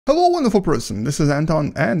Hello wonderful person, this is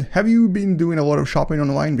Anton, and have you been doing a lot of shopping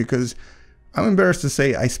online? Because I'm embarrassed to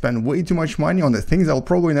say I spend way too much money on the things I'll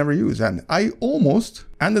probably never use, and I almost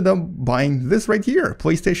ended up buying this right here,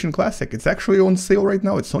 PlayStation Classic. It's actually on sale right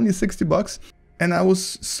now, it's only 60 bucks, and I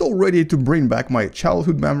was so ready to bring back my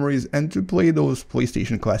childhood memories and to play those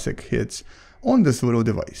PlayStation Classic hits on this little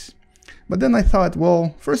device. But then I thought,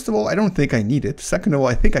 well, first of all, I don't think I need it. Second of all,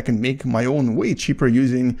 I think I can make my own way cheaper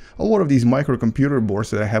using a lot of these microcomputer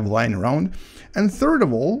boards that I have lying around. And third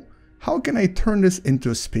of all, how can I turn this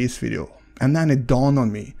into a space video? And then it dawned on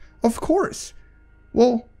me, of course.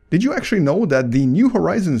 Well, did you actually know that the New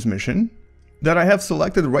Horizons mission that I have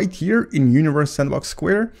selected right here in Universe Sandbox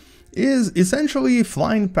Square is essentially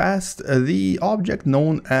flying past the object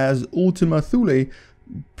known as Ultima Thule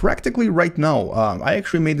practically right now. I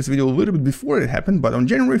actually made this video a little bit before it happened, but on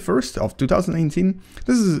January 1st of 2019,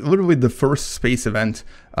 this is literally the first space event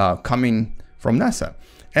coming from NASA.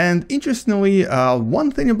 And interestingly,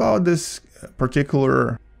 one thing about this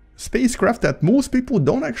particular spacecraft that most people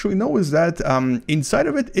don't actually know is that inside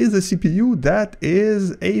of it is a CPU that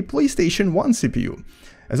is a PlayStation 1 CPU.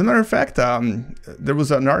 As a matter of fact, there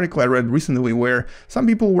was an article I read recently where some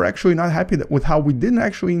people were actually not happy with how we didn't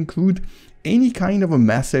actually include any kind of a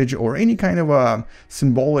message or any kind of a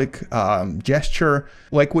symbolic gesture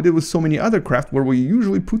like we did with so many other craft, where we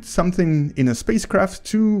usually put something in a spacecraft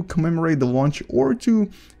to commemorate the launch or to,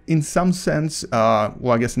 in some sense,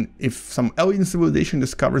 well, I guess if some alien civilization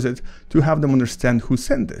discovers it, to have them understand who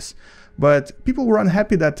sent this. But people were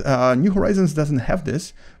unhappy that New Horizons doesn't have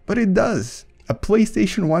this, but it does. A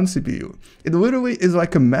PlayStation 1 CPU. It literally is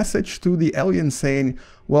like a message to the aliens saying,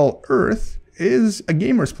 well, Earth is a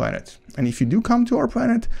gamer's planet, and if you do come to our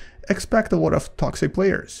planet, expect a lot of toxic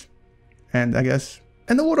players. And I guess,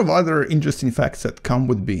 and a lot of other interesting facts that come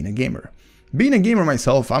with being a gamer. Being a gamer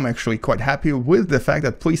myself, I'm actually quite happy with the fact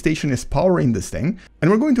that PlayStation is powering this thing,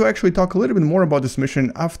 and we're going to actually talk a little bit more about this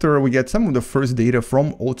mission after we get some of the first data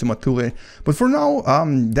from Ultima Thule. But for now,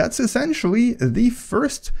 that's essentially the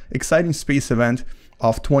first exciting space event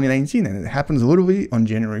of 2019, and it happens literally on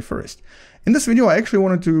January 1st. In this video, I actually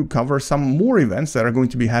wanted to cover some more events that are going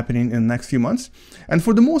to be happening in the next few months. And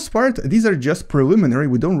for the most part, these are just preliminary.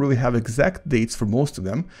 We don't really have exact dates for most of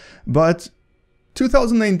them. But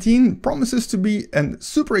 2019 promises to be a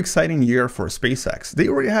super exciting year for SpaceX. They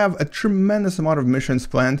already have a tremendous amount of missions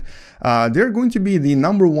planned. They're going to be the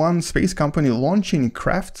 #1 space company launching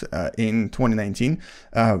craft in 2019.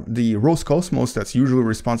 The Roscosmos, that's usually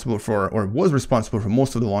responsible for, or was responsible for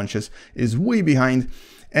most of the launches, is way behind.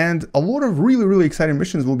 And a lot of really exciting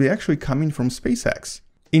missions will be actually coming from SpaceX.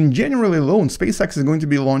 In January alone, SpaceX is going to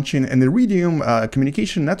be launching an Iridium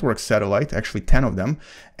communication network satellite, actually 10 of them,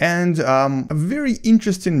 and a very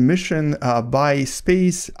interesting mission by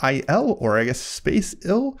Space-IL, or I guess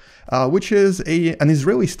Space-IL, which is an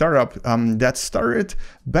Israeli startup that started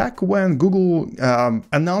back when Google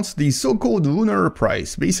announced the so-called Lunar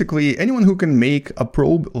Prize. Basically, anyone who can make a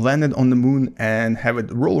probe landed on the moon and have it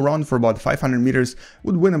roll around for about 500 meters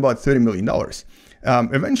would win about $30 million.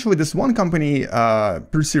 Eventually, this one company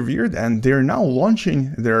persevered, and they're now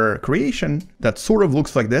launching their creation that sort of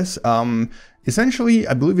looks like this. Essentially,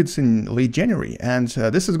 I believe it's in late January, and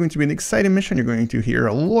this is going to be an exciting mission. You're going to hear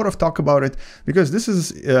a lot of talk about it, because this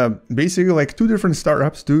is basically like two different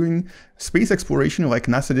startups doing space exploration like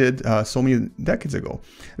NASA did so many decades ago.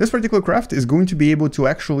 This particular craft is going to be able to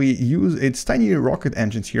actually use its tiny rocket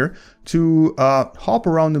engines here to hop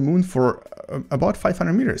around the moon for about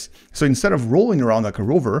 500 meters. So instead of rolling around like a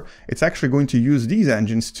rover, it's actually going to use these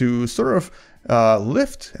engines to sort of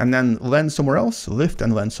lift and then land somewhere else, lift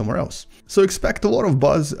and land somewhere else. So expect a lot of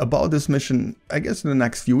buzz about this mission, I guess, in the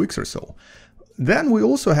next few weeks or so. Then we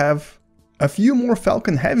also have a few more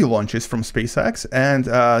Falcon Heavy launches from SpaceX,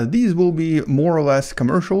 and these will be more or less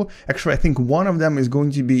commercial. Actually, I think one of them is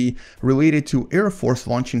going to be related to Air Force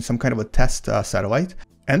launching some kind of a test satellite.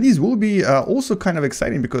 And these will be also kind of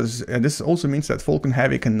exciting, because this also means that Falcon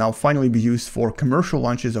Heavy can now finally be used for commercial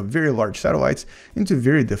launches of very large satellites into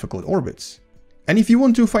very difficult orbits. And if you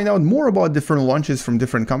want to find out more about different launches from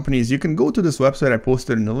different companies, you can go to this website. I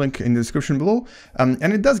posted in the link in the description below, and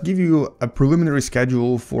it does give you a preliminary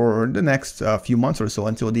schedule for the next few months or so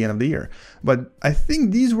until the end of the year. But I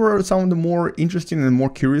think these were some of the more interesting and more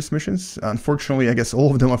curious missions. Unfortunately, I guess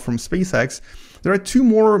all of them are from SpaceX. There are two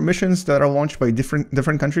more missions that are launched by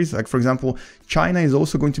different countries. Like, for example, China is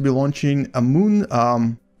also going to be launching a moon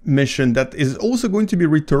mission that is also going to be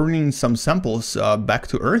returning some samples back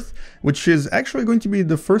to Earth, which is actually going to be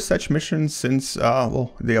the first such mission since,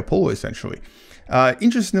 well, the Apollo, essentially.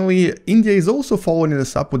 Interestingly, India is also following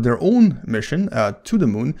this up with their own mission to the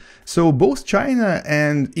moon. So both China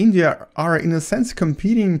and India are, in a sense,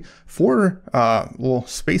 competing for well,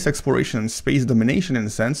 space exploration and space domination, in a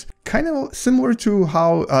sense, kind of similar to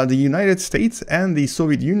how the United States and the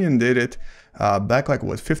Soviet Union did it back like,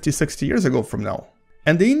 what, 50, 60 years ago from now.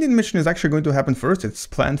 And the Indian mission is actually going to happen first. It's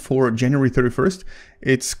planned for January 31st.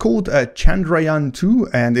 It's called Chandrayaan-2,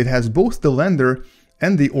 and it has both the lander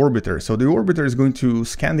and the orbiter. So the orbiter is going to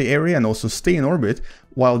scan the area and also stay in orbit,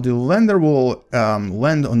 while the lander will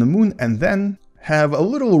land on the moon and then have a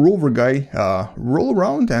little rover guy roll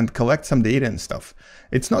around and collect some data and stuff.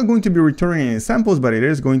 It's not going to be returning any samples, but it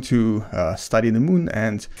is going to study the moon,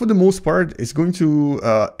 and for the most part, it's going to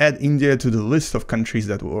add India to the list of countries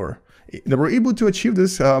that were able to achieve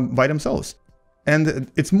this by themselves.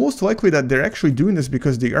 And it's most likely that they're actually doing this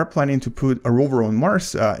because they are planning to put a rover on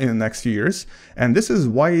Mars in the next few years. And this is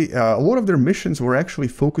why a lot of their missions were actually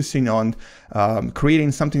focusing on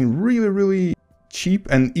creating something really, really cheap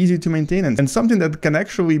and easy to maintain, and something that can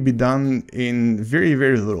actually be done in very,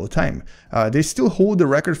 very little time. They still hold the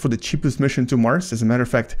record for the cheapest mission to Mars. As a matter of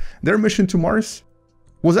fact, their mission to Mars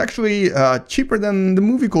was actually cheaper than the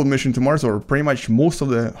movie called Mission to Mars, or pretty much most of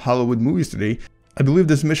the Hollywood movies today. I believe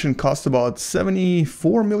this mission cost about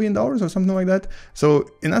 $74 million or something like that. So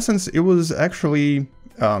in essence, it was actually,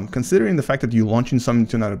 considering the fact that you're launching something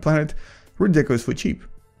to another planet, ridiculously cheap.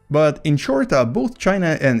 But in short, both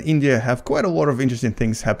China and India have quite a lot of interesting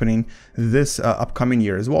things happening this upcoming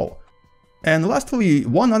year as well. And lastly,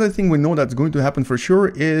 one other thing we know that's going to happen for sure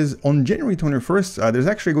is on January 21st, there's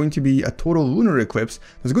actually going to be a total lunar eclipse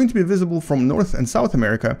that's going to be visible from North and South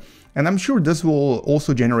America, and I'm sure this will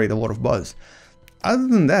also generate a lot of buzz. Other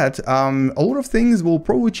than that, a lot of things will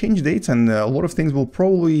probably change dates, and a lot of things will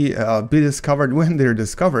probably be discovered when they're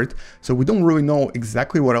discovered, so we don't really know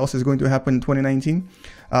exactly what else is going to happen in 2019.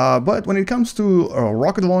 But when it comes to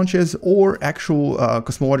rocket launches or actual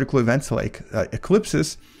cosmological events like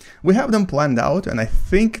eclipses, we have them planned out, and I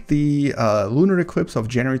think the lunar eclipse of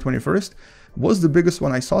January 21st was the biggest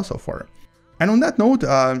one I saw so far. And on that note,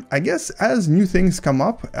 I guess as new things come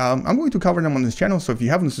up, I'm going to cover them on this channel, so if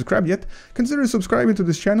you haven't subscribed yet, consider subscribing to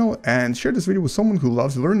this channel and share this video with someone who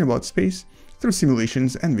loves learning about space through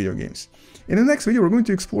simulations and video games. In the next video, we're going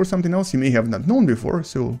to explore something else you may have not known before,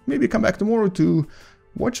 so maybe come back tomorrow to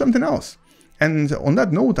watch something else. And on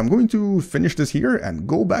that note, I'm going to finish this here and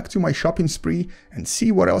go back to my shopping spree and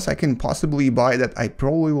see what else I can possibly buy that I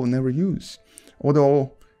probably will never use.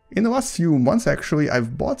 Although, in the last few months actually,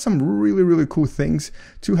 I've bought some really, really cool things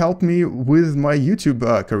to help me with my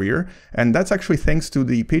YouTube career, and that's actually thanks to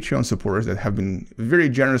the Patreon supporters that have been very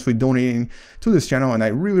generously donating to this channel, and I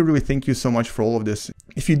really, really thank you so much for all of this.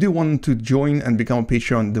 If you do want to join and become a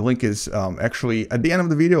Patreon, the link is actually at the end of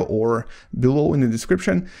the video or below in the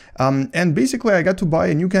description. And basically I got to buy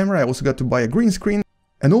a new camera, I also got to buy a green screen,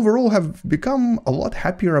 and overall have become a lot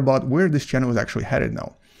happier about where this channel is actually headed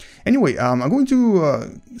now. Anyway, I'm going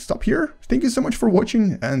to stop here. Thank you so much for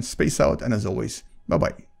watching, and space out, and as always,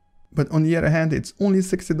 bye-bye. But on the other hand, it's only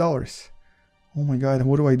 $60. Oh my god,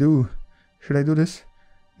 what do I do? Should I do this?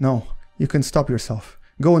 No, you can stop yourself.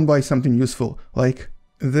 Go and buy something useful, like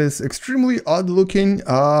this extremely odd-looking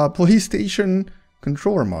PlayStation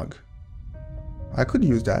controller mug. I could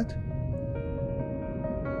use that.